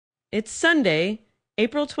It's Sunday,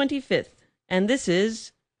 April 25th, and this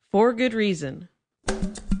is For Good Reason.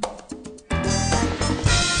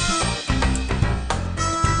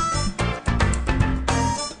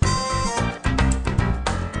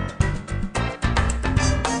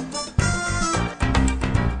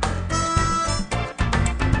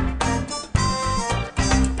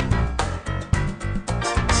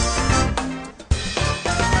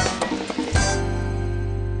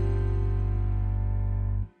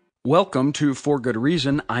 Welcome to For Good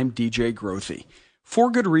Reason. I'm DJ Grothy. For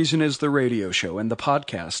Good Reason is the radio show and the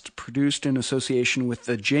podcast produced in association with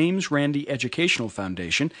the James Randi Educational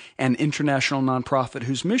Foundation, an international nonprofit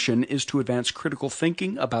whose mission is to advance critical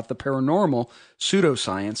thinking about the paranormal,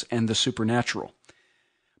 pseudoscience, and the supernatural.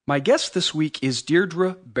 My guest this week is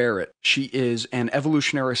Deirdre Barrett. She is an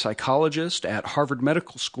evolutionary psychologist at Harvard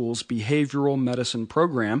Medical School's Behavioral Medicine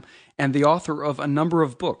program and the author of a number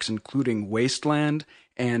of books, including Wasteland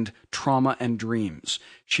and Trauma and Dreams.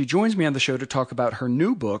 She joins me on the show to talk about her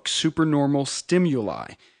new book, Supernormal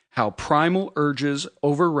Stimuli, How Primal Urges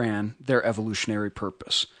Overran Their Evolutionary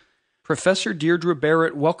Purpose. Professor Deirdre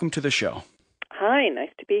Barrett, welcome to the show. Hi,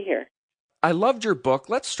 nice to be here. I loved your book.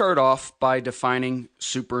 Let's start off by defining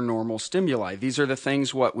supernormal stimuli. These are the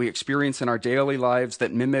things what we experience in our daily lives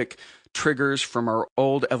that mimic triggers from our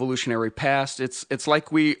old evolutionary past. It's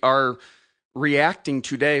like we are reacting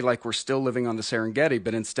today like we're still living on the Serengeti,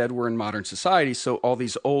 but instead we're in modern society. So all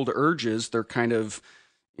these old urges, they're kind of,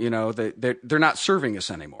 they're not serving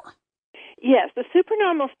us anymore. Yes, the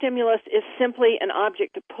supernormal stimulus is simply an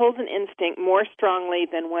object that pulls an instinct more strongly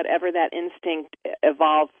than whatever that instinct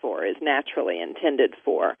evolved for, is naturally intended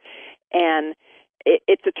for. And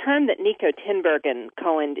it's a term that Nico Tinbergen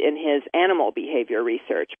coined in his animal behavior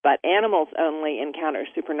research, but animals only encounter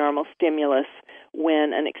supernormal stimulus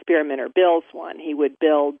when an experimenter builds one. He would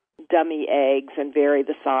build dummy eggs and vary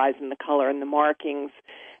the size and the color and the markings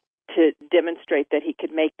to demonstrate that he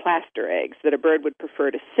could make plaster eggs that a bird would prefer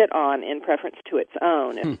to sit on in preference to its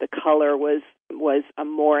own. If the color was a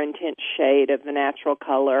more intense shade of the natural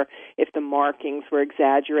color, if the markings were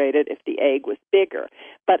exaggerated, if the egg was bigger.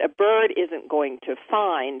 But a bird isn't going to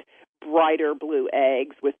find brighter blue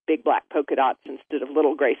eggs with big black polka dots instead of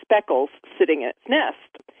little gray speckles sitting in its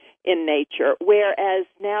nest in nature, whereas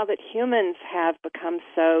now that humans have become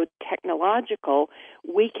so technological,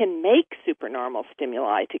 we can make supernormal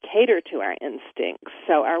stimuli to cater to our instincts.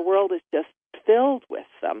 So our world is just filled with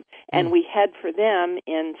them, and we head for them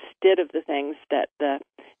instead of the things that the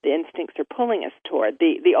instincts are pulling us toward.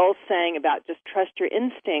 The old saying about just trust your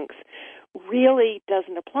instincts really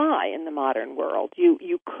doesn't apply in the modern world.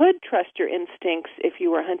 You could trust your instincts if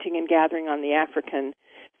you were hunting and gathering on the African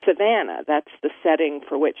savanna. That's the setting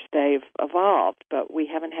for which they've evolved, but we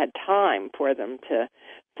haven't had time for them to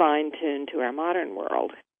fine-tune to our modern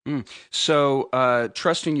world. So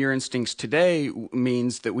trusting your instincts today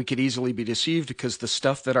means that we could easily be deceived because the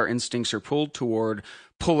stuff that our instincts are pulled toward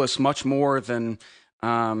pull us much more than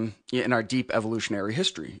in our deep evolutionary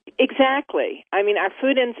history. Exactly. I mean, our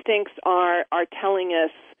food instincts are telling us,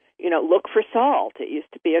 look for salt. It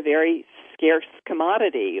used to be a very scarce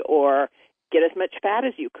commodity, or get as much fat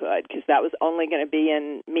as you could, because that was only going to be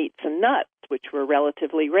in meats and nuts, which were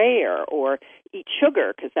relatively rare, or eat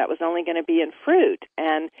sugar, because that was only going to be in fruit,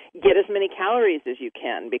 and get as many calories as you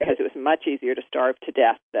can, because it was much easier to starve to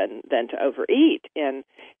death than to overeat in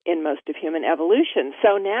most of human evolution.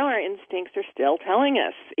 So now our instincts are still telling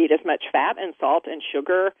us, eat as much fat and salt and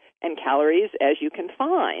sugar and calories as you can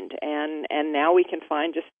find, and now we can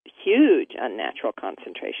find just huge unnatural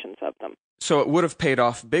concentrations of them. So it would have paid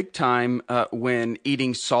off big time when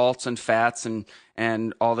eating salts and fats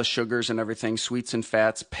and all the sugars and everything, sweets and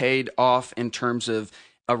fats, paid off in terms of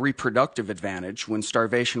a reproductive advantage when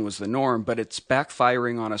starvation was the norm. But it's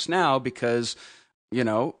backfiring on us now because,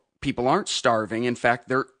 people aren't starving. In fact,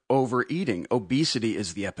 they're overeating. Obesity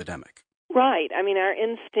is the epidemic. Right. I mean, our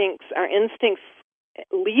instincts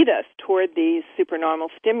lead us toward these supernormal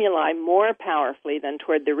stimuli more powerfully than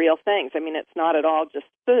toward the real things. I mean, it's not at all just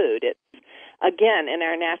food. It's, again, in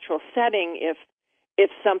our natural setting, if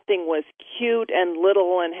something was cute and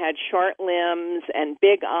little and had short limbs and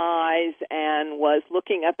big eyes and was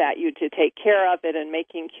looking up at you to take care of it and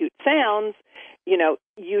making cute sounds,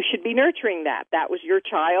 you should be nurturing that. That was your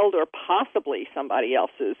child or possibly somebody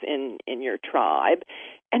else's in your tribe.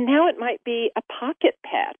 And now it might be a pocket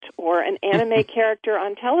pet or an anime character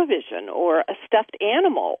on television or a stuffed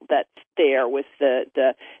animal that's there with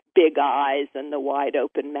the big eyes and the wide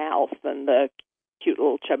open mouth and the cute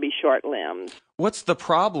little chubby short limbs. What's the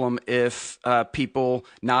problem if people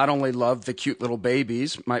not only love the cute little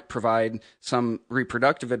babies, might provide some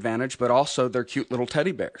reproductive advantage, but also their cute little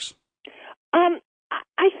teddy bears?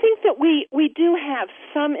 we do have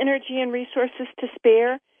some energy and resources to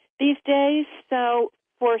spare these days, so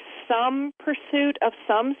for some pursuit of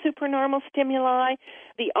some supernormal stimuli,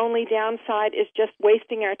 the only downside is just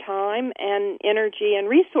wasting our time and energy and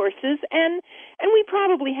resources, and we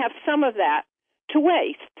probably have some of that to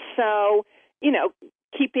waste. So,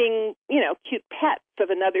 keeping, cute pets of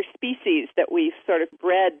another species that we've sort of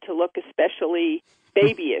bred to look especially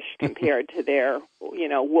babyish compared to their,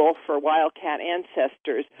 wolf or wildcat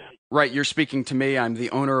ancestors. Right, you're speaking to me. I'm the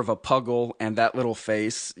owner of a puggle, and that little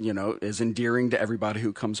face, is endearing to everybody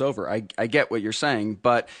who comes over. I get what you're saying,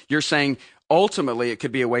 but you're saying ultimately it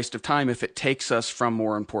could be a waste of time if it takes us from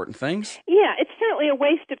more important things? Yeah, it's certainly a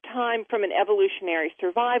waste of time from an evolutionary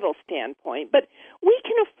survival standpoint, but we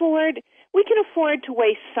can afford to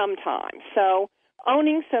waste some time. So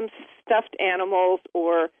owning some stuffed animals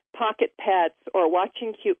or pocket pets or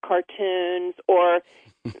watching cute cartoons or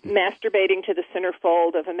masturbating to the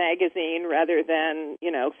centerfold of a magazine rather than,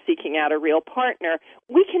 seeking out a real partner,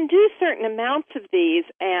 we can do certain amounts of these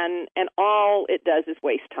and all it does is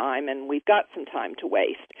waste time, and we've got some time to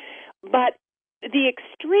waste. But the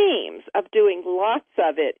extremes of doing lots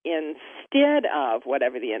of it instead of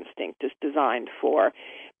whatever the instinct is designed for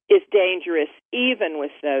is dangerous, even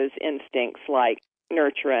with those instincts like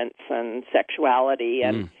nurturance and sexuality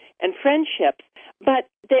and friendships. But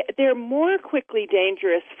they're more quickly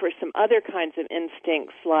dangerous for some other kinds of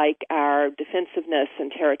instincts like our defensiveness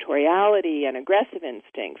and territoriality and aggressive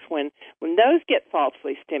instincts. When those get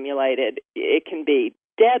falsely stimulated, it can be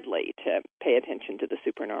deadly to pay attention to the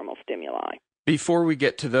supernormal stimuli. Before we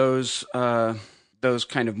get to those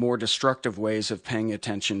kind of more destructive ways of paying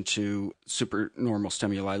attention to supernormal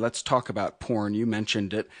stimuli, let's talk about porn. You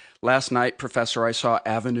mentioned it. Last night, Professor, I saw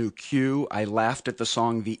Avenue Q. I laughed at the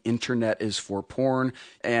song "The Internet is for Porn,"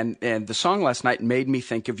 and the song last night made me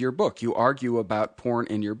think of your book. You argue about porn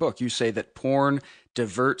in your book. You say that porn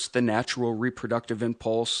diverts the natural reproductive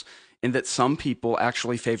impulse, and that some people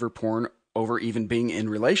actually favor porn over even being in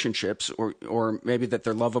relationships, or maybe that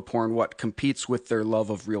their love of porn competes with their love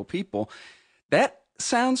of real people. That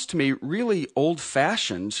sounds to me really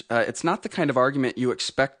old-fashioned. It's not the kind of argument you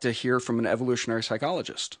expect to hear from an evolutionary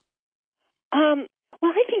psychologist.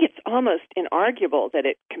 Well, I think it's almost inarguable that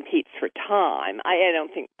it competes for time. I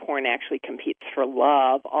don't think porn actually competes for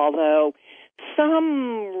love, although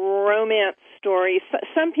some romance stories,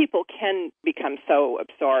 some people can become so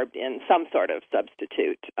absorbed in some sort of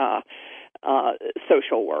substitute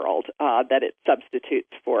social world that it substitutes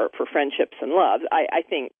for friendships and love. I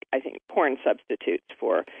think porn substitutes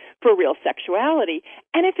for real sexuality,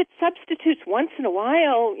 and if it substitutes once in a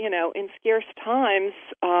while, in scarce times,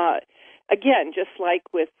 again, just like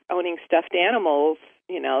with owning stuffed animals,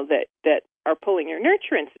 that are pulling your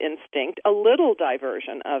nurturance instinct, a little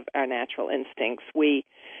diversion of our natural instincts we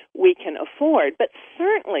can afford. But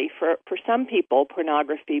certainly for some people,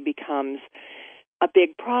 pornography becomes a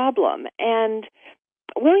big problem. And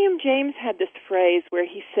William James had this phrase where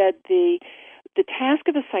he said the task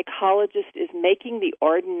of a psychologist is making the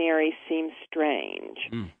ordinary seem strange,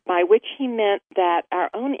 by which he meant that our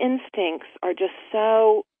own instincts are just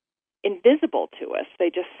so invisible to us. They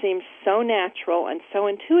just seem so natural and so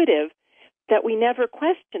intuitive that we never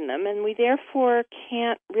question them, and we therefore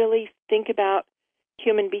can't really think about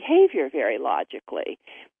human behavior very logically.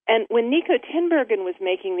 And when Nico Tinbergen was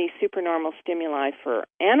making these supernormal stimuli for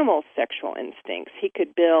animal sexual instincts, he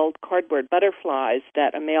could build cardboard butterflies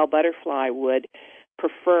that a male butterfly would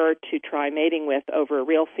prefer to try mating with over a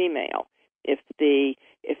real female. If the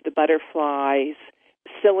butterfly's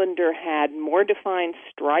cylinder had more defined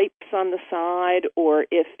stripes on the side, or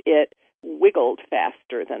if it wiggled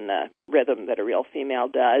faster than the rhythm that a real female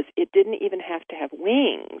does, it didn't even have to have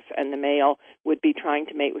wings, and the male would be trying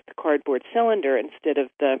to mate with the cardboard cylinder instead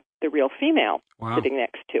of the real female sitting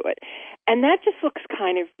next to it. And that just looks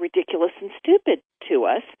kind of ridiculous and stupid to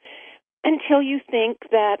us until you think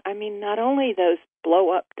that, not only those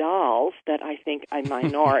blow-up dolls that I think a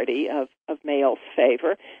minority of males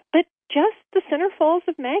favor, but just the centerfolds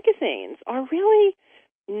of magazines are really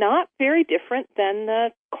not very different than the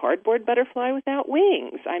cardboard butterfly without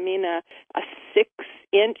wings. A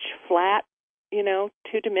 6-inch flat,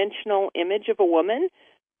 two-dimensional image of a woman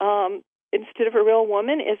instead of a real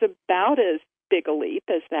woman is about as big a leap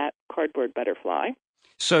as that cardboard butterfly.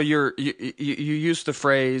 So you use the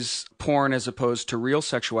phrase porn as opposed to real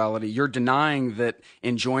sexuality. You're denying that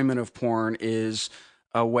enjoyment of porn is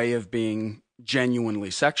a way of being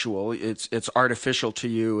genuinely sexual. It's artificial to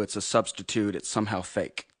you. It's a substitute. It's somehow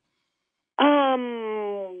fake.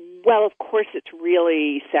 Well, of course, it's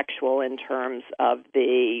really sexual in terms of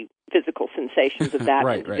the physical sensations of that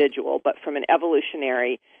individual, but from an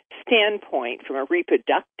evolutionary standpoint, from a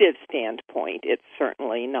reproductive standpoint, it's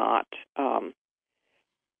certainly not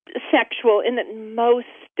sexual, in that most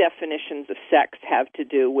definitions of sex have to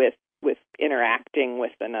do with interacting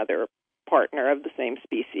with another partner of the same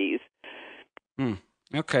species.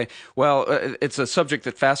 Okay. Well, it's a subject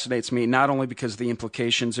that fascinates me, not only because of the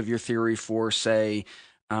implications of your theory for, say,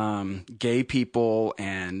 gay people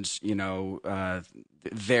and,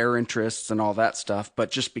 their interests and all that stuff, but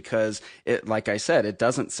just because, like I said, it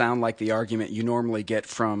doesn't sound like the argument you normally get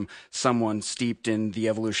from someone steeped in the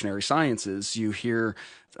evolutionary sciences. You hear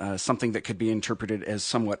something that could be interpreted as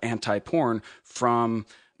somewhat anti-porn from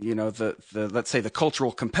the let's say the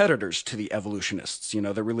cultural competitors to the evolutionists,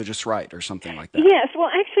 the religious right or something like that. Yes, well,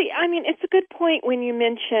 actually, it's a good point when you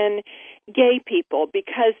mention gay people,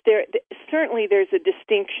 because certainly there's a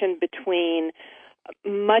distinction between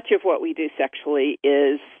much of what we do sexually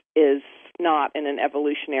is not, in an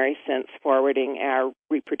evolutionary sense, forwarding our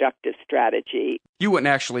reproductive strategy. You wouldn't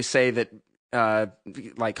actually say that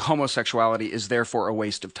like homosexuality is therefore a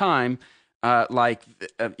waste of time.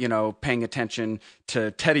 Paying attention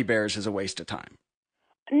to teddy bears is a waste of time.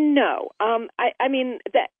 No,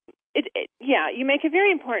 you make a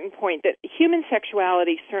very important point that human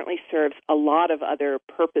sexuality certainly serves a lot of other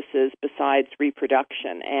purposes besides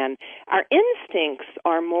reproduction, and our instincts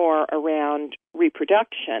are more around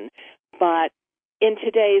reproduction, but in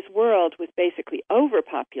today's world with basically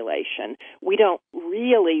overpopulation, we don't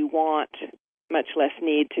really want, much less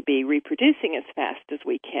need to be reproducing as fast as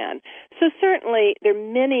we can. So certainly there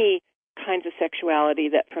are many kinds of sexuality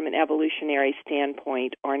that from an evolutionary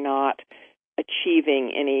standpoint are not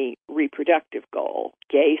achieving any reproductive goal.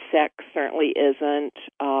 Gay sex certainly isn't.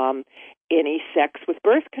 Any sex with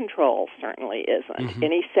birth control certainly isn't. Mm-hmm.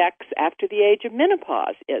 Any sex after the age of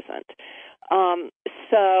menopause isn't.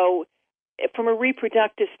 So from a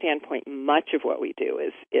reproductive standpoint, much of what we do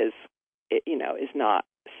is not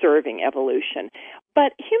serving evolution.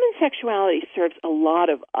 But human sexuality serves a lot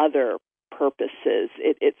of other purposes.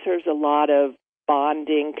 It serves a lot of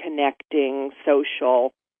bonding, connecting,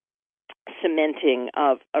 social, cementing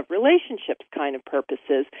of relationships kind of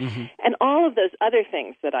purposes. Mm-hmm. And all of those other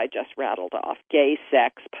things that I just rattled off, gay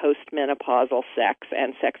sex, postmenopausal sex,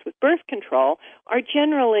 and sex with birth control, are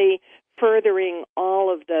generally furthering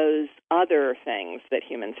all of those other things that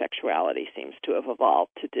human sexuality seems to have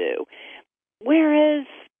evolved to do. Whereas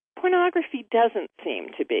pornography doesn't seem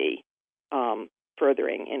to be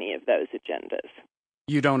furthering any of those agendas.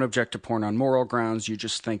 You don't object to porn on moral grounds. You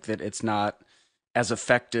just think that it's not as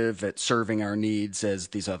effective at serving our needs as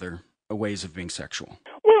these other ways of being sexual.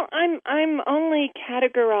 Well, I'm only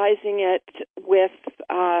categorizing it with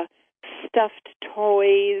stuffed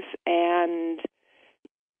toys and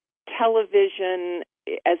television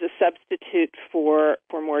as a substitute for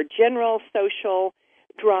more general social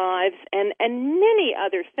drives and many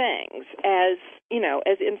other things, as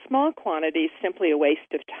in small quantities, simply a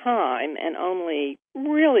waste of time, and only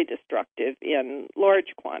really destructive in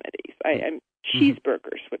large quantities.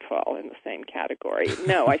 Cheeseburgers would fall in the same category.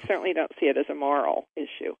 No, I certainly don't see it as a moral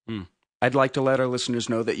issue. I'd like to let our listeners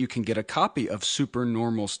know that you can get a copy of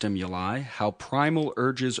Supernormal Stimuli, How Primal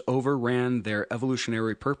Urges Overran Their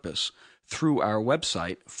Evolutionary Purpose, through our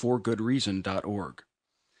website, forgoodreason.org.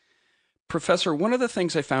 Professor, one of the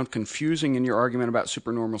things I found confusing in your argument about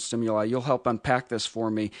supernormal stimuli, you'll help unpack this for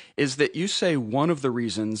me, is that you say one of the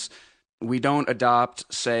reasons we don't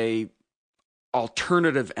adopt, say,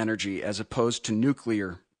 alternative energy as opposed to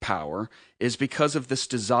nuclear power is because of this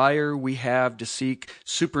desire we have to seek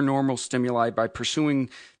supernormal stimuli by pursuing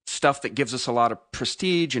stuff that gives us a lot of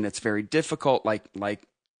prestige, and it's very difficult, like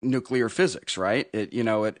nuclear physics, right?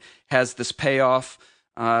 It has this payoff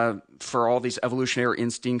for all these evolutionary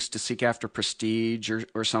instincts to seek after prestige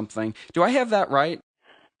or something. Do I have that right?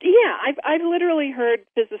 Yeah, I've literally heard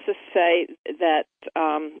physicists say that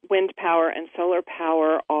wind power and solar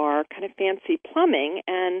power are kind of fancy plumbing,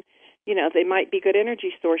 and they might be good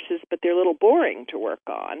energy sources, but they're a little boring to work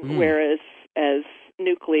on. Whereas as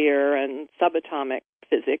nuclear and subatomic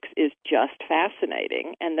physics is just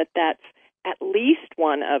fascinating, and that's at least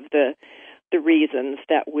one of the reasons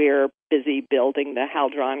that we're busy building the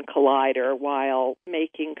Hadron Collider while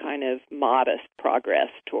making kind of modest progress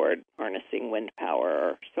toward harnessing wind power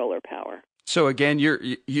or solar power. So again,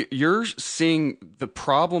 you're seeing the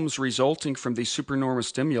problems resulting from these supernormal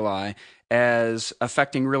stimuli as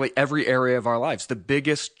affecting really every area of our lives. The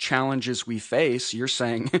biggest challenges we face, you're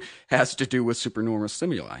saying, has to do with supernormal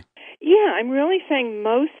stimuli. Yeah, I'm really saying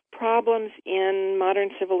most problems in modern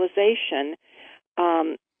civilization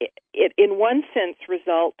it, in one sense,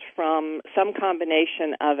 results from some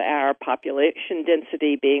combination of our population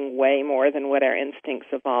density being way more than what our instincts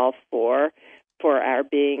evolved for our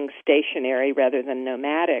being stationary rather than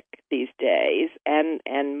nomadic these days,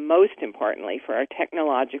 and most importantly, for our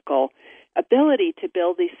technological ability to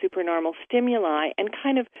build these supernormal stimuli and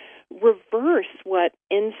kind of reverse what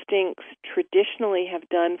instincts traditionally have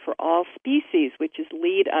done for all species, which is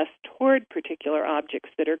lead us toward particular objects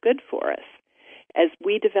that are good for us. As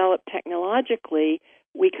we developed technologically,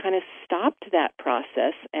 we kind of stopped that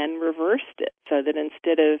process and reversed it so that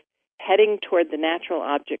instead of heading toward the natural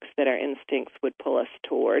objects that our instincts would pull us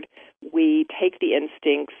toward, we take the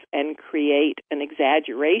instincts and create an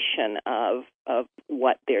exaggeration of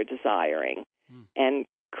what they're desiring and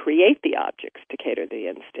create the objects to cater to the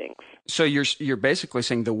instincts. So you're basically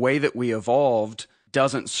saying the way that we evolved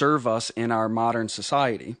doesn't serve us in our modern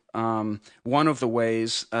society. One of the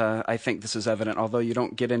ways, I think this is evident, although you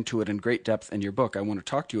don't get into it in great depth in your book, I want to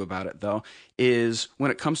talk to you about it, though, is when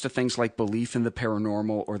it comes to things like belief in the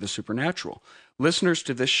paranormal or the supernatural. Listeners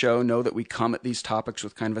to this show know that we come at these topics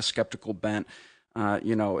with kind of a skeptical bent.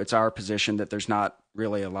 It's our position that there's not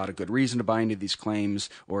really a lot of good reason to buy into these claims,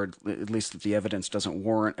 or at least that the evidence doesn't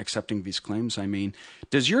warrant accepting these claims. I mean,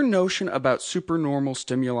 does your notion about supernormal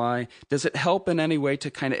stimuli, does it help in any way to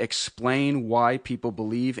kind of explain why people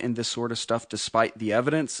believe in this sort of stuff despite the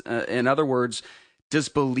evidence? In other words, does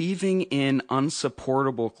believing in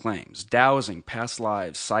unsupportable claims, dowsing, past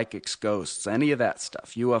lives, psychics, ghosts, any of that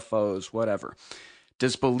stuff, UFOs, whatever,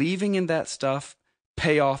 does believing in that stuff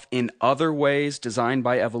pay off in other ways designed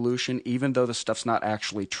by evolution, even though the stuff's not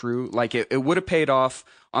actually true? Like it would have paid off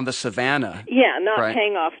on the savannah. Yeah, not right?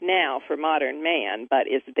 Paying off now for modern man, but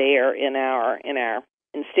is there in our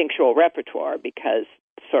instinctual repertoire because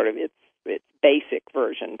sort of its basic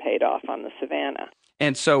version paid off on the savannah.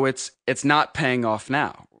 And so it's not paying off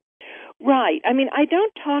now. Right. I mean, I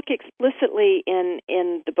don't talk explicitly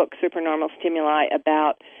in the book Supernormal Stimuli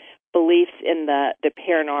about beliefs in the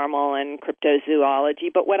paranormal and cryptozoology,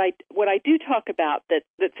 but what I do talk about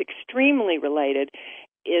that's extremely related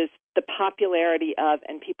is the popularity of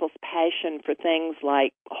and people's passion for things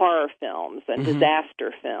like horror films and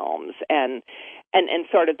disaster films and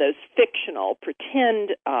sort of those fictional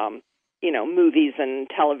pretend movies and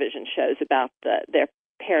television shows about their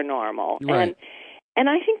paranormal. Right. And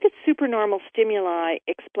I think that Supernormal Stimuli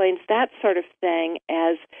explains that sort of thing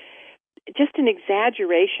as just an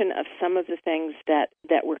exaggeration of some of the things that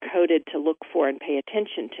we're coded to look for and pay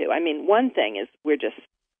attention to. I mean, one thing is we're just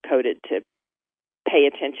coded to pay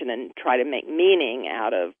attention and try to make meaning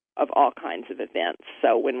out of all kinds of events.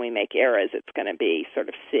 So when we make errors, it's going to be sort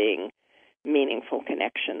of seeing meaningful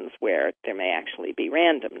connections where there may actually be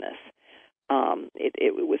randomness.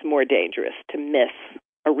 It was more dangerous to miss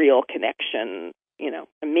a real connection,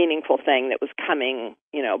 a meaningful thing that was coming,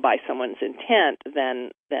 by someone's intent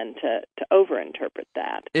than to overinterpret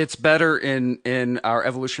that. It's better in our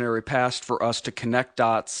evolutionary past for us to connect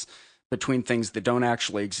dots between things that don't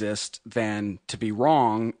actually exist than to be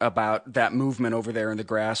wrong about that movement over there in the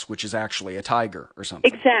grass, which is actually a tiger or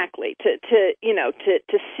something. Exactly.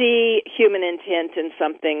 To see human intent in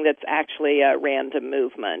something that's actually a random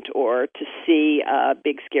movement, or to see a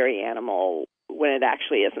big scary animal when it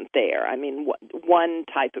actually isn't there. I mean, one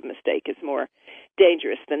type of mistake is more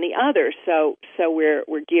dangerous than the other, so we're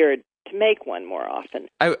geared to make one more often.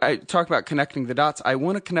 I talk about connecting the dots. I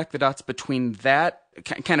want to connect the dots between that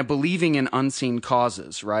kind of believing in unseen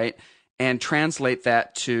causes, right, and translate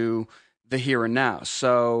that to the here and now.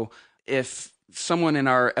 So if someone in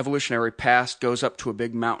our evolutionary past goes up to a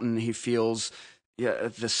big mountain, he feels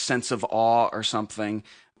this sense of awe or something,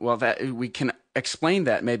 well, that we can explain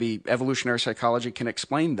that. Maybe evolutionary psychology can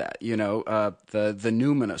explain that, the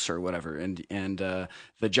numinous or whatever, and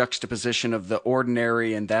the juxtaposition of the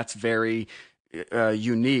ordinary, and that's very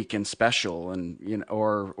unique and special, and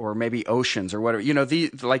or maybe oceans or whatever,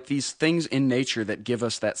 these things in nature that give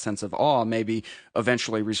us that sense of awe, maybe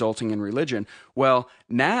eventually resulting in religion. Well,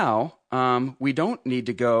 now we don't need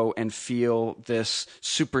to go and feel this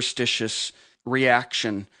superstitious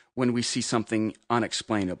reaction when we see something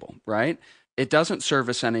unexplainable, right? It doesn't serve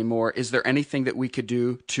us anymore. Is there anything that we could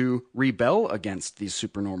do to rebel against these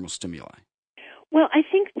supernormal stimuli? Well, I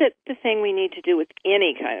think that the thing we need to do with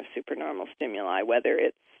any kind of supernormal stimuli, whether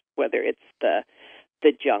it's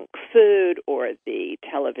the junk food or the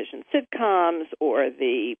television sitcoms or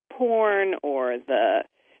the porn or the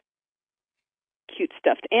cute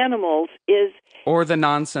stuffed animals, is or the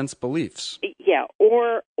nonsense beliefs. Yeah,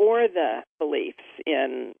 or the beliefs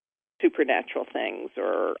in supernatural things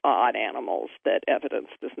or odd animals that evidence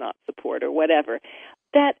does not support or whatever,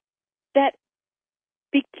 that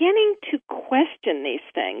beginning to question these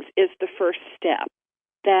things is the first step.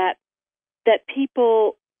 That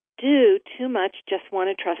people do too much just want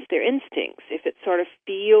to trust their instincts. If it sort of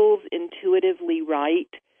feels intuitively right,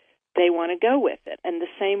 they want to go with it. And the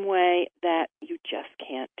same way that you just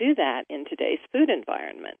can't do that in today's food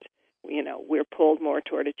environment. You know, we're pulled more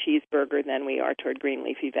toward a cheeseburger than we are toward green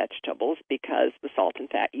leafy vegetables because the salt and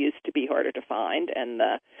fat used to be harder to find and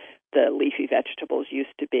the leafy vegetables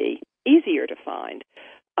used to be easier to find.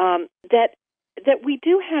 That we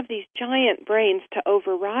do have these giant brains to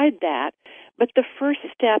override that, but the first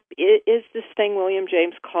step is this thing William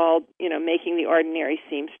James called, making the ordinary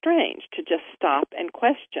seem strange, to just stop and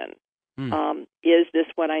question. Is this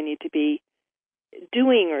what I need to be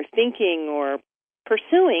doing or thinking or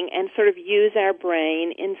pursuing, and sort of use our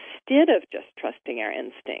brain instead of just trusting our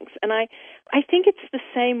instincts? And I think it's the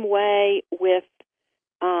same way with,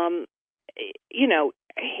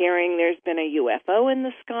 hearing there's been a UFO in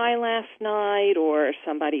the sky last night, or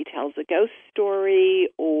somebody tells a ghost story,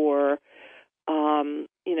 or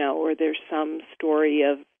there's some story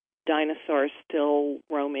of dinosaurs still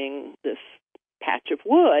roaming this patch of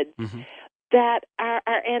woods. Mm-hmm. That our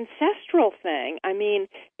ancestral thing, I mean,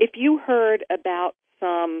 if you heard about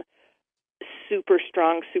some super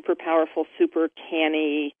strong, super powerful, super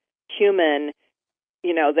canny human,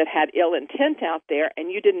 that had ill intent out there, and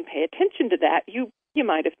you didn't pay attention to that, you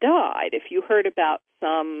might have died. If you heard about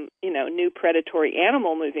some, new predatory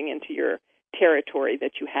animal moving into your territory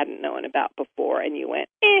that you hadn't known about before, and you went,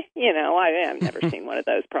 I've never seen one of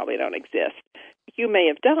those, probably don't exist, you may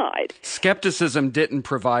have died. Skepticism didn't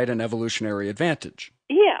provide an evolutionary advantage.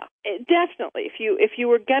 Yeah, definitely. If you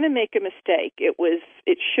were going to make a mistake,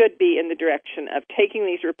 it should be in the direction of taking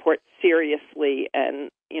these reports seriously and,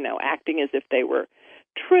 acting as if they were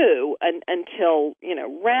true until,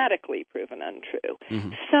 radically proven untrue.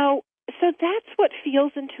 Mm-hmm. So that's what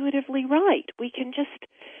feels intuitively right. We can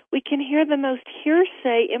hear the most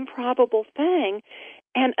hearsay, improbable thing,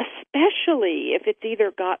 and especially if it's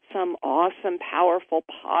either got some awesome, powerful,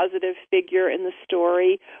 positive figure in the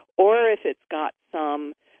story, or if it's got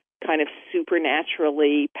some kind of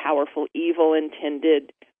supernaturally powerful,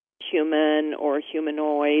 evil-intended human or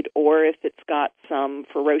humanoid, or if it's got some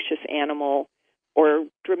ferocious animal or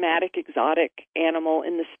dramatic, exotic animal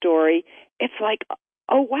in the story, it's like,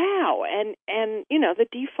 oh, wow, and the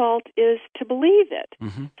default is to believe it.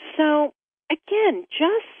 Mm-hmm. So, again,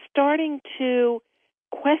 just starting to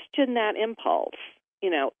question that impulse.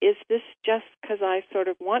 Is this just because I sort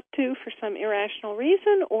of want to for some irrational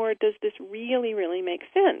reason, or does this really, really make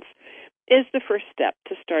sense? Is the first step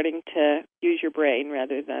to starting to use your brain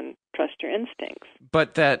rather than trust your instincts.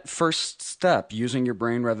 But that first step, using your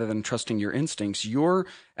brain rather than trusting your instincts, you're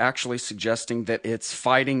actually suggesting that it's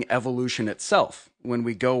fighting evolution itself when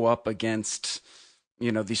we go up against,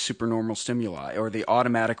 these supernormal stimuli or the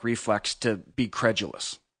automatic reflex to be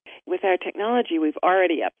credulous. With our technology, we've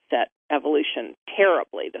already upset evolution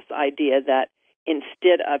terribly. This idea that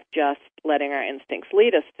instead of just letting our instincts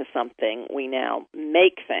lead us to something, we now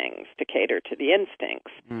make things to cater to the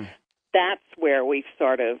instincts. That's where we've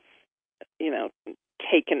sort of,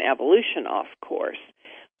 taken evolution off course.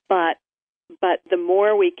 But the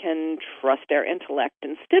more we can trust our intellect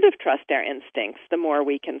instead of trust our instincts, the more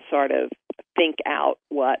we can sort of think out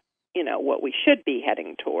what we should be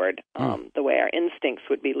heading toward, the way our instincts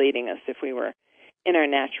would be leading us if we were in our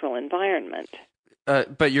natural environment.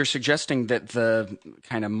 But you're suggesting that the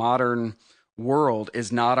kind of modern world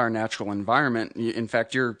is not our natural environment. In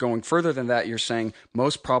fact, you're going further than that. You're saying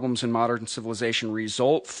most problems in modern civilization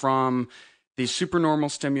result from these supernormal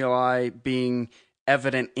stimuli being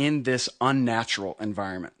evident in this unnatural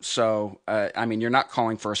environment. So, you're not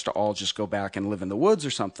calling for us to all just go back and live in the woods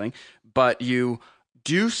or something, but you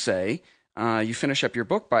do say, you finish up your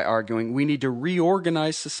book by arguing we need to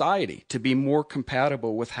reorganize society to be more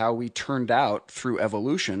compatible with how we turned out through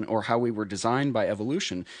evolution, or how we were designed by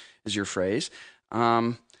evolution, is your phrase.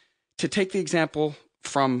 To take the example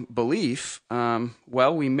from belief,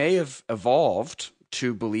 we may have evolved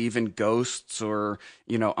to believe in ghosts or,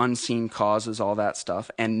 unseen causes, all that stuff.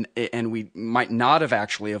 And we might not have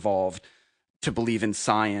actually evolved to believe in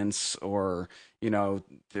science or, to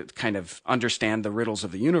kind of understand the riddles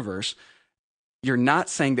of the universe. You're not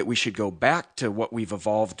saying that we should go back to what we've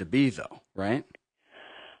evolved to be, though, right?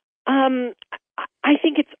 I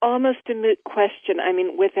think it's almost a moot question.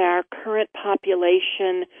 With our current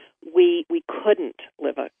population, we couldn't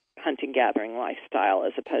live a hunting-gathering lifestyle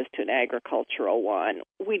as opposed to an agricultural one.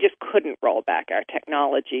 We just couldn't roll back our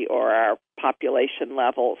technology or our population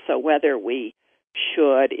level. So whether we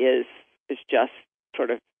should is just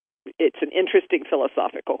sort of it's an interesting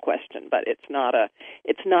philosophical question, but it's not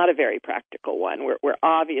a very practical one. We're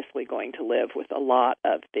obviously going to live with a lot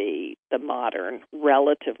of the modern,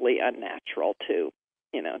 relatively unnatural to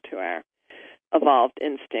our evolved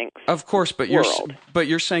instincts. Of course, but world.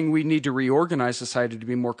 you're saying we need to reorganize society to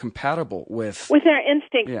be more compatible with our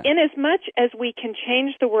instincts. Yeah. In as much as we can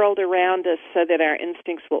change the world around us so that our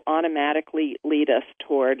instincts will automatically lead us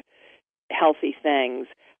toward healthy things,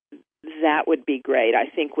 that would be great. I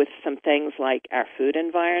think with some things like our food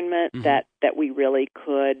environment, that we really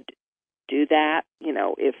could do that.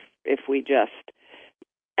 If we just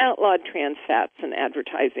outlawed trans fats and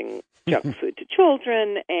advertising junk food to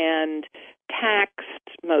children and taxed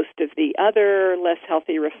most of the other less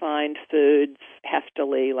healthy refined foods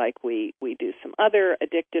heftily, like we do some other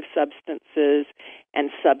addictive substances, and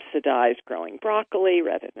subsidize growing broccoli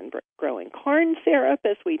rather than growing corn syrup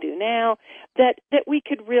as we do now, that we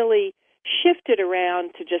could really shift it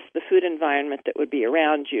around to just the food environment that would be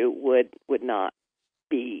around you would not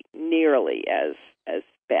be nearly as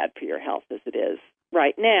bad for your health as it is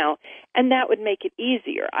right now, and that would make it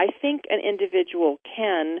easier. I think an individual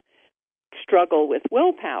can struggle with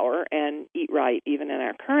willpower and eat right even in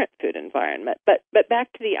our current food environment. But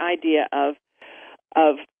back to the idea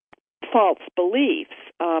of false beliefs,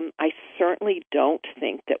 I certainly don't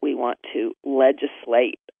think that we want to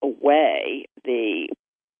legislate away the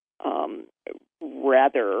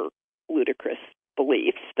rather ludicrous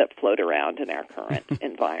beliefs that float around in our current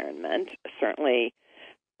environment. Certainly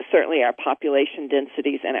our population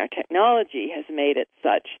densities and our technology has made it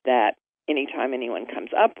such that anytime anyone comes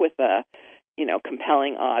up with a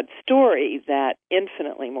compelling odd story, that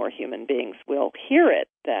infinitely more human beings will hear it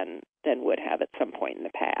than would have at some point in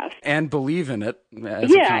the past. And believe in it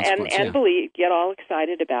as a consequence. And believe, get all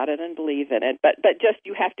excited about it and believe in it. But just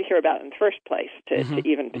you have to hear about it in the first place to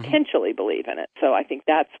even potentially believe in it. So I think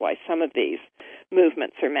that's why some of these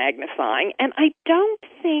movements are magnifying. And I don't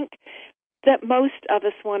think that most of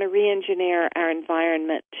us want to re-engineer our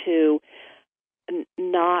environment to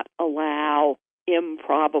not allow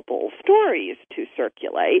improbable stories to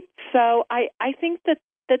circulate. So I think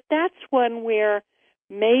that's one we're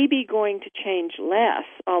maybe going to change less,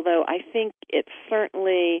 although I think it's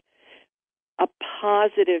certainly a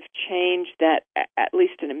positive change that, at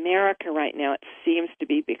least in America right now, it seems to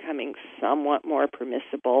be becoming somewhat more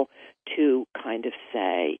permissible to kind of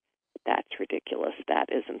say, that's ridiculous, that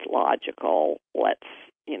isn't logical,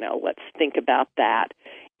 let's think about that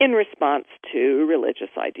in response to religious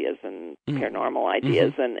ideas and paranormal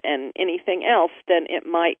ideas and anything else than it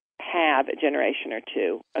might have a generation or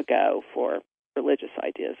two ago for religious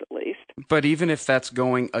ideas, at least. But even if that's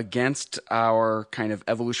going against our kind of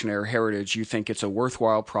evolutionary heritage, you think it's a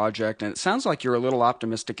worthwhile project, and it sounds like you're a little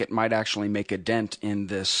optimistic it might actually make a dent in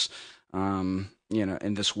this,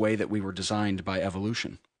 in this way that we were designed by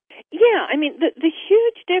evolution. Yeah, I mean, the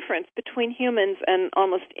huge difference between humans and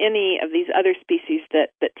almost any of these other species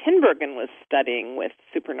that Tinbergen was studying with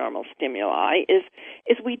supernormal stimuli is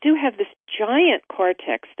we do have this giant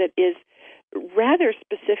cortex that is rather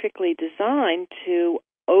specifically designed to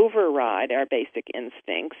override our basic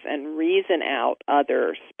instincts and reason out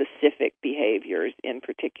other specific behaviors in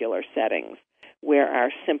particular settings where our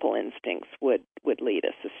simple instincts would lead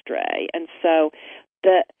us astray. And so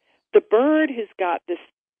the bird who's got this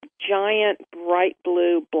giant bright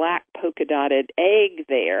blue black polka dotted egg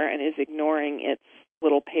there and is ignoring its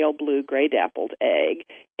little pale blue gray dappled egg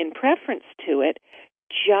in preference to it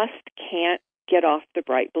just can't get off the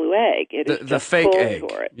bright blue egg. It is the fake egg.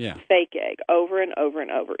 For it. Yeah. Fake egg over and over and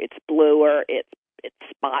over. It's bluer, its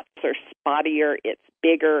spots are spottier, it's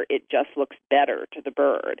bigger, it just looks better to the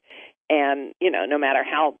bird. And, no matter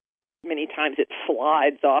how many times it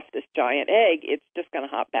slides off this giant egg, it's just going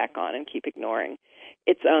to hop back on and keep ignoring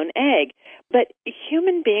its own egg. But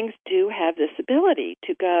human beings do have this ability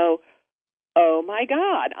to go, oh my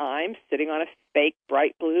God, I'm sitting on a fake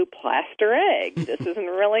bright blue plaster egg. This isn't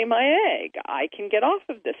really my egg. I can get off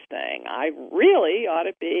of this thing. I really ought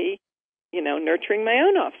to be, nurturing my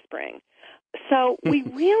own offspring. So we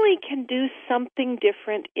really can do something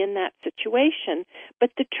different in that situation. But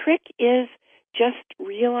the trick is just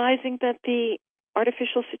realizing that the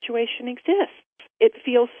artificial situation exists. It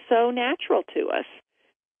feels so natural to us,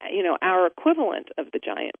 our equivalent of the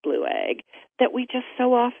giant blue egg, that we just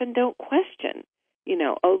so often don't question,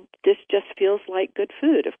 this just feels like good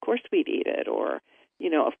food. Of course we'd eat it. Or,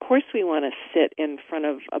 of course we want to sit in front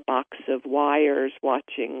of a box of wires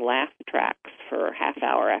watching laugh tracks for half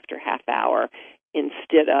hour after half hour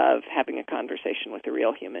instead of having a conversation with a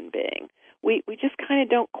real human being. We just kind of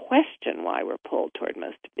don't question why we're pulled toward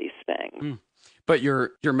most of these things. Mm. But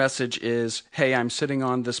your message is, hey, I'm sitting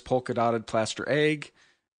on this polka-dotted plaster egg.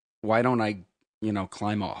 Why don't I,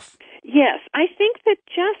 climb off? Yes, I think that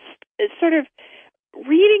just sort of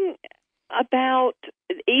reading about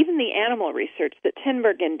even the animal research that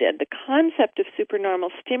Tinbergen did, the concept of supernormal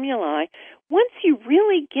stimuli, once you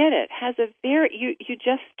really get it, has a you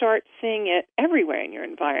just start seeing it everywhere in your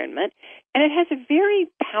environment, and it has a very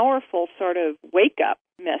powerful sort of wake-up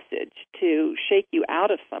message to shake you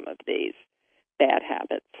out of some of these bad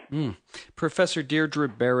habits. Professor Deirdre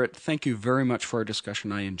Barrett, thank you very much for our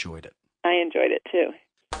discussion. I enjoyed it. I enjoyed it too.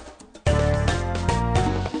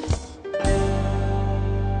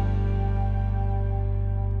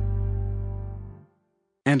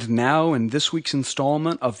 And now, in this week's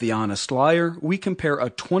installment of The Honest Liar, we compare a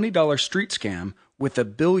 $20 street scam with a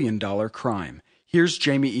 $1 billion crime. Here's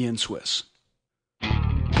Jamie Ian Swiss.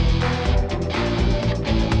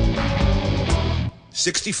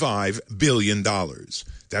 $65 billion.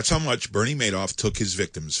 That's how much Bernie Madoff took his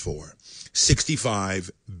victims for.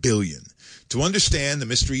 $65 billion. To understand the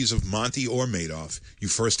mysteries of Monty or Madoff, you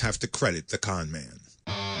first have to credit the con man.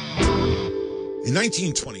 In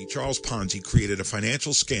 1920, Charles Ponzi created a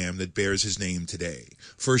financial scam that bears his name today.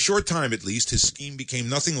 For a short time, at least, his scheme became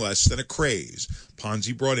nothing less than a craze.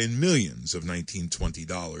 Ponzi brought in millions of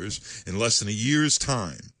 $1920 in less than a year's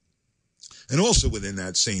time. And also within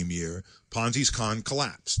that same year, Ponzi's con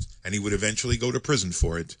collapsed, and he would eventually go to prison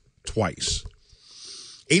for it twice.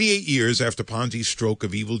 88 years after Ponzi's stroke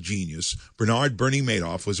of evil genius, Bernard Bernie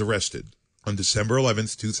Madoff was arrested on December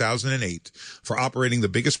 11th, 2008, for operating the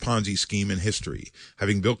biggest Ponzi scheme in history,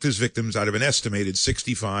 having bilked his victims out of an estimated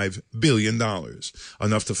 $65 billion,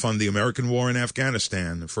 enough to fund the American war in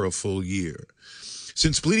Afghanistan for a full year.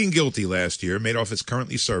 Since pleading guilty last year, Madoff is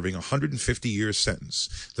currently serving a 150-year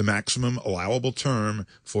sentence, the maximum allowable term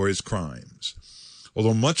for his crimes.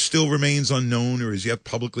 Although much still remains unknown or is yet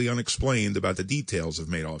publicly unexplained about the details of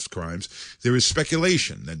Madoff's crimes, there is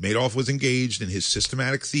speculation that Madoff was engaged in his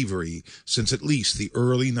systematic thievery since at least the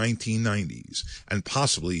early 1990s, and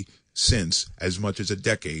possibly since as much as a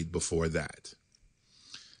decade before that.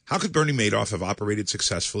 How could Bernie Madoff have operated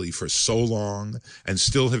successfully for so long and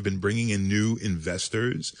still have been bringing in new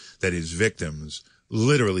investors, that his victims,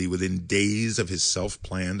 literally within days of his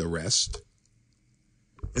self-planned arrest?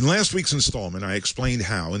 In last week's installment, I explained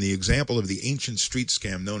how, in the example of the ancient street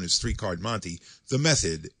scam known as three-card Monty, the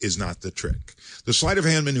method is not the trick. The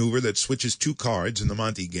sleight-of-hand maneuver that switches two cards in the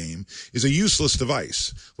Monty game is a useless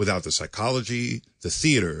device without the psychology, the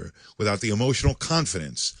theater, without the emotional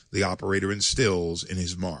confidence the operator instills in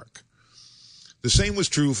his mark. The same was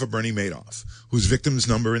true for Bernie Madoff, whose victims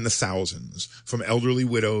number in the thousands, from elderly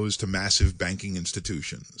widows to massive banking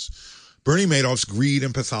institutions. Bernie Madoff's greed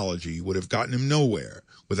and pathology would have gotten him nowhere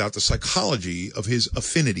without the psychology of his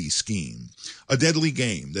affinity scheme, a deadly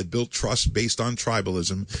game that built trust based on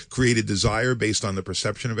tribalism, created desire based on the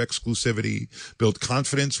perception of exclusivity, built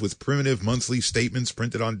confidence with primitive monthly statements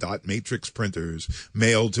printed on dot matrix printers,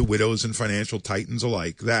 mailed to widows and financial titans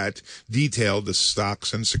alike, that detailed the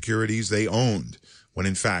stocks and securities they owned, when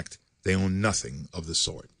in fact they owned nothing of the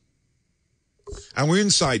sort. Our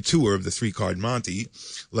inside tour of the three-card Monty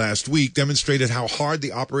last week demonstrated how hard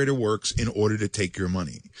the operator works in order to take your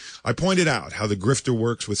money. I pointed out how the grifter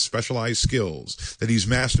works with specialized skills that he's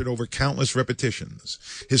mastered over countless repetitions.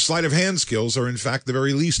 His sleight-of-hand skills are in fact the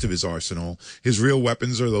very least of his arsenal. His real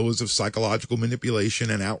weapons are those of psychological manipulation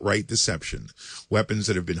and outright deception, weapons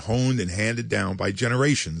that have been honed and handed down by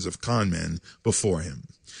generations of con men before him.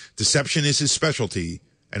 Deception is his specialty,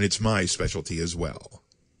 and it's my specialty as well.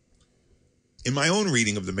 In my own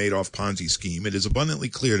reading of the Madoff Ponzi scheme, it is abundantly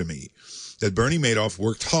clear to me that Bernie Madoff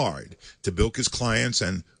worked hard to bilk his clients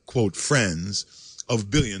and, quote, friends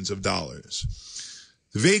of billions of dollars.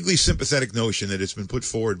 The vaguely sympathetic notion that it's been put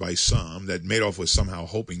forward by some that Madoff was somehow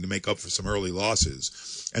hoping to make up for some early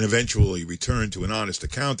losses and eventually return to an honest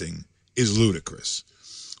accounting is ludicrous.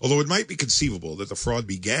 Although it might be conceivable that the fraud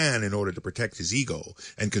began in order to protect his ego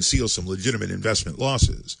and conceal some legitimate investment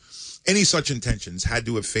losses, any such intentions had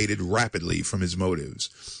to have faded rapidly from his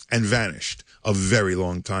motives and vanished a very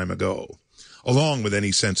long time ago, along with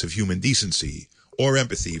any sense of human decency or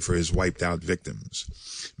empathy for his wiped-out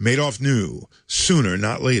victims. Madoff knew, sooner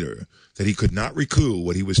not later, that he could not recoup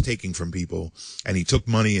what he was taking from people, and he took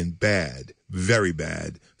money in bad, very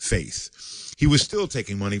bad faith. He was still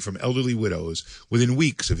taking money from elderly widows within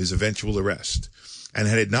weeks of his eventual arrest, and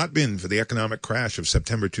had it not been for the economic crash of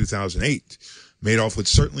September 2008, Madoff would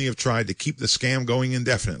certainly have tried to keep the scam going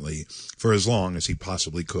indefinitely for as long as he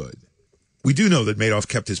possibly could. We do know that Madoff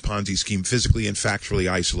kept his Ponzi scheme physically and factually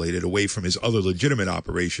isolated away from his other legitimate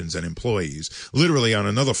operations and employees, literally on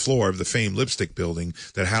another floor of the famed lipstick building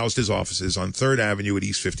that housed his offices on 3rd Avenue at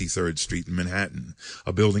East 53rd Street in Manhattan,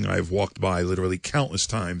 a building I have walked by literally countless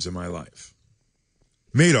times in my life.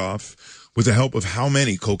 Madoff, with the help of how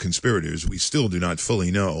many co-conspirators we still do not fully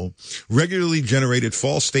know, regularly generated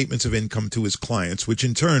false statements of income to his clients, which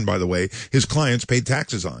in turn, by the way, his clients paid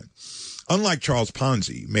taxes on. Unlike Charles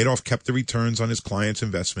Ponzi, Madoff kept the returns on his clients'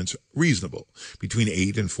 investments reasonable, between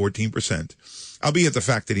 8 and 14%, albeit the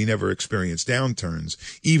fact that he never experienced downturns,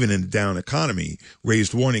 even in a down economy,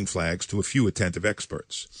 raised warning flags to a few attentive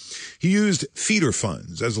experts. He used feeder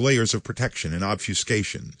funds as layers of protection and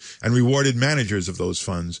obfuscation, and rewarded managers of those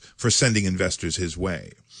funds for sending investors his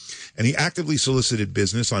way. And he actively solicited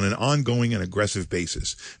business on an ongoing and aggressive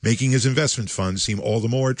basis, making his investment funds seem all the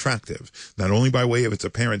more attractive, not only by way of its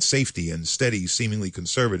apparent safety and steady, seemingly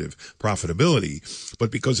conservative profitability, but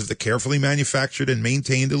because of the carefully manufactured and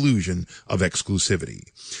maintained illusion of exclusivity.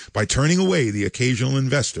 By turning away the occasional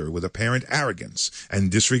investor with apparent arrogance and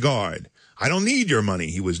disregard, "I don't need your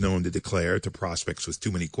money," he was known to declare to prospects with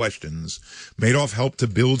too many questions, Madoff helped to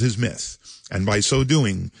build his myth, and by so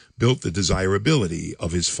doing, built the desirability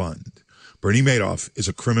of his fund. Bernie Madoff is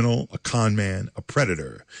a criminal, a con man, a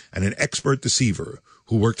predator, and an expert deceiver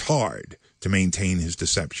who worked hard to maintain his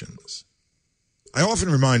deceptions. I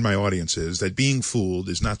often remind my audiences that being fooled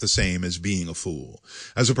is not the same as being a fool.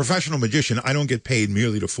 As a professional magician, I don't get paid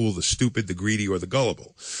merely to fool the stupid, the greedy, or the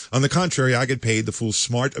gullible. On the contrary, I get paid to fool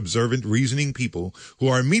smart, observant, reasoning people who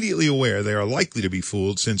are immediately aware they are likely to be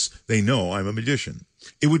fooled since they know I'm a magician.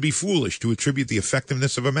 It would be foolish to attribute the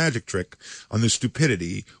effectiveness of a magic trick on the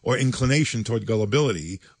stupidity or inclination toward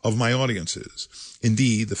gullibility of my audiences.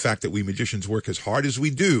 Indeed, the fact that we magicians work as hard as we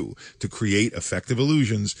do to create effective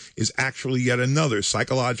illusions is actually yet another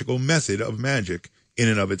psychological method of magic in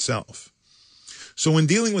and of itself. So when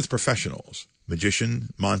dealing with professionals,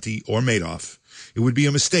 magician, Monty, or Madoff, it would be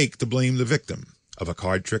a mistake to blame the victim of a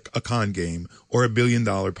card trick, a con game, or a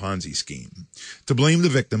billion-dollar Ponzi scheme. To blame the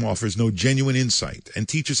victim offers no genuine insight and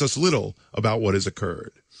teaches us little about what has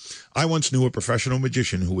occurred. I once knew a professional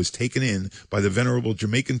magician who was taken in by the venerable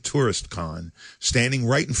Jamaican tourist con standing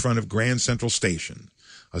right in front of Grand Central Station,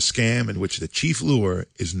 a scam in which the chief lure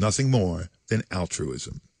is nothing more than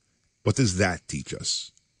altruism. What does that teach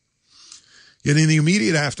us? Yet in the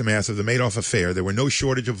immediate aftermath of the Madoff affair, there were no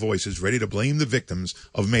shortage of voices ready to blame the victims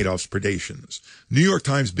of Madoff's predations. New York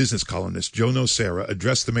Times business columnist Joe Nocera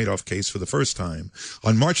addressed the Madoff case for the first time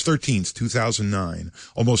on March 13, 2009,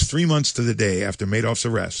 almost 3 months to the day after Madoff's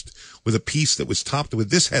arrest, with a piece that was topped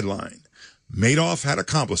with this headline: "Madoff had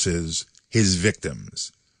accomplices, his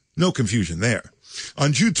victims." No confusion there.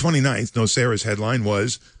 On June 29th, Nocera's headline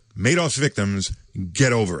was, "Madoff's victims,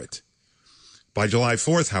 get over it." By July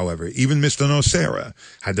 4th, however, even Mr. Nocera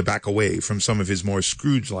had to back away from some of his more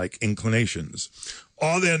Scrooge-like inclinations.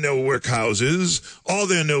 "Are there no workhouses? Are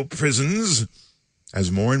there no prisons?" as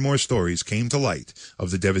more and more stories came to light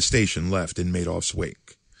of the devastation left in Madoff's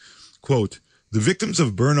wake. Quote, "The victims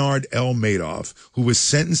of Bernard L. Madoff, who was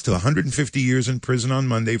sentenced to 150 years in prison on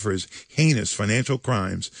Monday for his heinous financial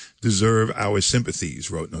crimes, deserve our sympathies,"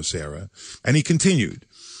 wrote Nocera. And he continued,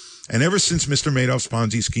 "And ever since Mr. Madoff's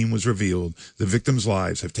Ponzi scheme was revealed, the victims'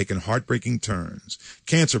 lives have taken heartbreaking turns.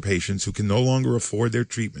 Cancer patients who can no longer afford their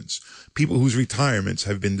treatments, people whose retirements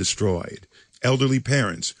have been destroyed, elderly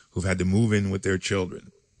parents who've had to move in with their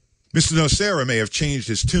children." Mr. Nocera may have changed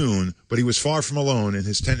his tune, but he was far from alone in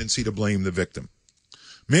his tendency to blame the victim.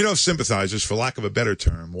 Madoff sympathizers, for lack of a better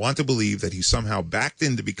term, want to believe that he somehow backed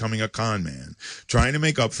into becoming a con man, trying to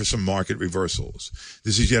make up for some market reversals.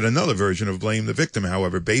 This is yet another version of blame the victim,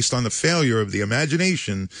 however, based on the failure of the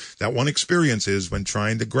imagination that one experiences when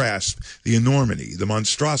trying to grasp the enormity, the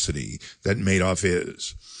monstrosity that Madoff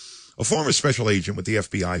is. A former special agent with the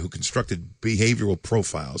FBI who constructed behavioral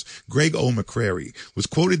profiles, Greg O. McCrary, was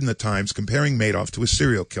quoted in the Times comparing Madoff to a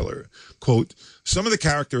serial killer. Quote, "Some of the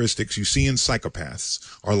characteristics you see in psychopaths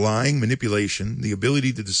are lying, manipulation, the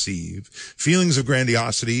ability to deceive, feelings of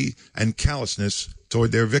grandiosity, and callousness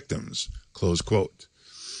toward their victims." Close quote.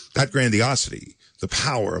 That grandiosity, the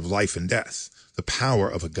power of life and death, the power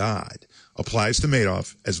of a god, applies to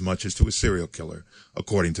Madoff as much as to a serial killer,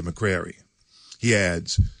 according to McCrary. He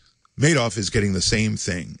adds, "Madoff is getting the same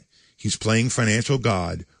thing. He's playing financial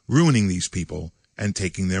god, ruining these people, and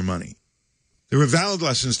taking their money." There are valid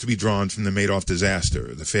lessons to be drawn from the Madoff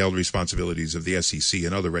disaster, the failed responsibilities of the SEC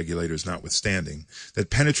and other regulators notwithstanding, that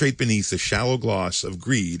penetrate beneath the shallow gloss of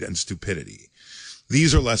greed and stupidity.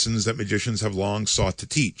 These are lessons that magicians have long sought to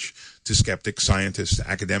teach to skeptics, scientists,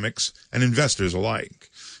 academics, and investors alike,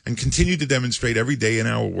 and continue to demonstrate every day in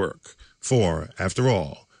our work. For, after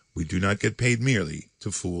all, we do not get paid merely to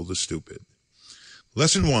fool the stupid.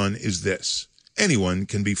 Lesson 1 is this. Anyone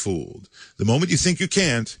can be fooled. The moment you think you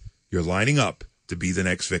can't, you're lining up to be the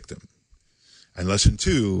next victim. And lesson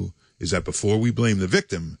 2 is that before we blame the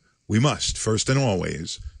victim, we must, first and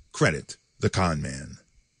always, credit the con man.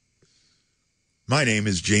 My name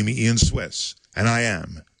is Jamie Ian Swiss, and I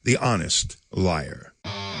am the Honest Liar.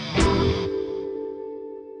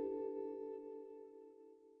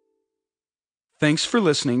 Thanks for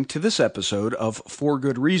listening to this episode of For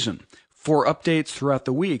Good Reason. For updates throughout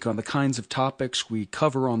the week on the kinds of topics we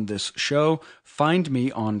cover on this show, find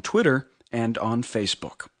me on Twitter and on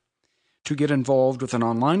Facebook. To get involved with an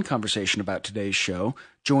online conversation about today's show,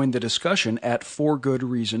 join the discussion at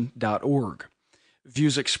forgoodreason.org.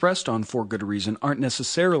 Views expressed on For Good Reason aren't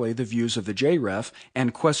necessarily the views of the JREF,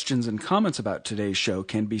 and questions and comments about today's show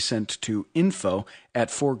can be sent to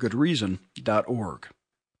info@forgoodreason.org.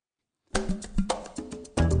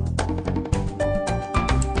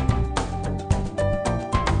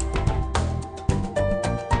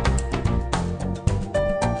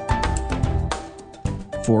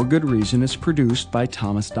 For Good Reason is produced by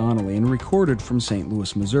Thomas Donnelly and recorded from St.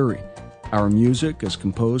 Louis, Missouri. Our music is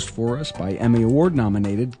composed for us by Emmy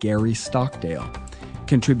Award-nominated Gary Stockdale.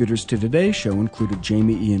 Contributors to today's show included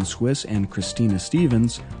Jamie Ian Swiss and Christina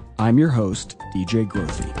Stevens. I'm your host, DJ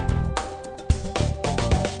Grothy.